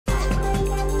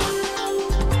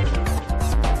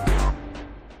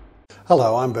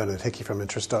Hello, I'm Bernard Hickey from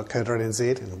interest.co.nz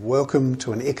and welcome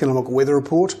to an economic weather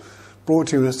report brought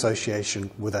to you in association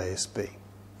with ASB.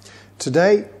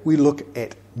 Today we look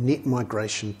at net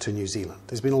migration to New Zealand.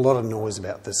 There's been a lot of noise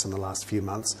about this in the last few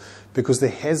months because there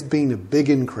has been a big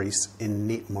increase in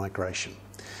net migration.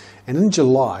 And in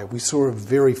July we saw a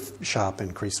very sharp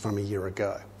increase from a year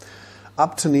ago,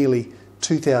 up to nearly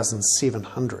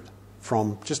 2,700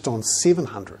 from just on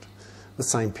 700 the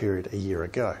same period a year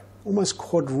ago, almost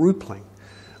quadrupling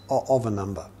of a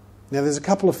number. Now there's a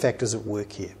couple of factors at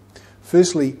work here.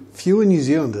 Firstly, fewer New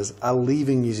Zealanders are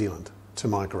leaving New Zealand to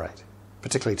migrate,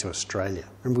 particularly to Australia.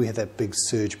 Remember we had that big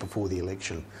surge before the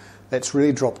election. That's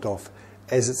really dropped off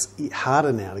as it's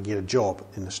harder now to get a job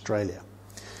in Australia.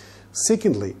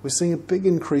 Secondly, we're seeing a big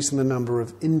increase in the number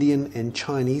of Indian and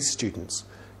Chinese students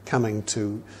coming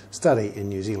to study in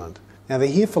New Zealand. Now they're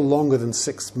here for longer than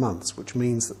 6 months, which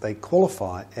means that they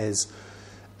qualify as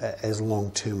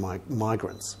long-term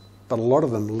migrants. But a lot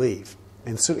of them leave,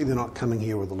 and certainly they're not coming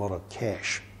here with a lot of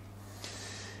cash.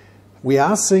 We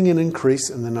are seeing an increase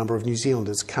in the number of New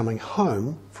Zealanders coming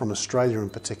home from Australia in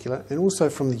particular, and also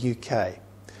from the UK.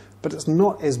 But it's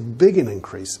not as big an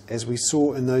increase as we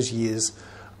saw in those years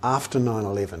after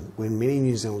 9/11, when many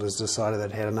New Zealanders decided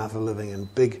they'd had enough of living in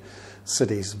big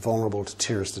cities vulnerable to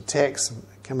terrorist attacks and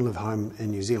come and live home in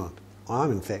New Zealand.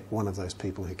 I'm in fact one of those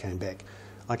people who came back.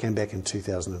 I came back in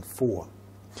 2004.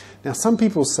 Now some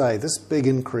people say this big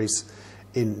increase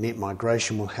in net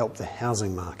migration will help the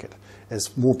housing market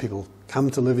as more people come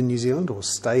to live in New Zealand or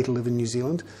stay to live in New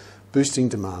Zealand, boosting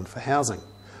demand for housing.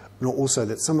 And also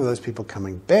that some of those people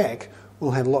coming back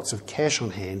will have lots of cash on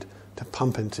hand to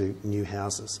pump into new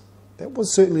houses. That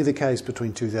was certainly the case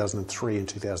between 2003 and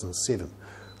 2007.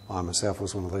 I myself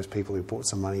was one of those people who brought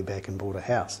some money back and bought a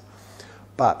house.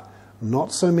 But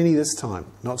not so many this time,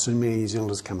 not so many New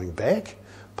Zealanders coming back,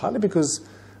 partly because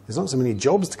there's not so many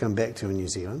jobs to come back to in New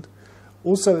Zealand.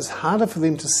 Also, it's harder for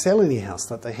them to sell any house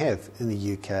that they have in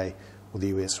the UK or the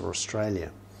US or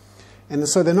Australia. And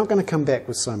so they're not going to come back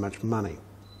with so much money.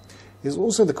 There's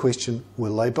also the question,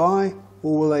 will they buy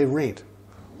or will they rent?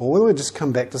 Or will they just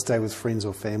come back to stay with friends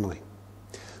or family?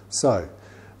 So,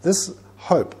 this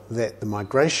hope that the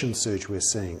migration surge we're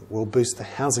seeing will boost the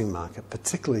housing market,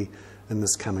 particularly in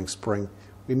this coming spring,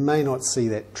 we may not see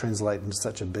that translate into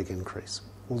such a big increase,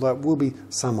 although it will be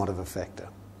somewhat of a factor.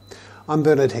 I'm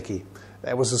Bernard Hickey.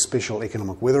 That was a special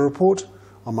economic weather report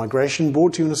on migration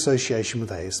brought to you in association with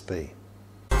ASB.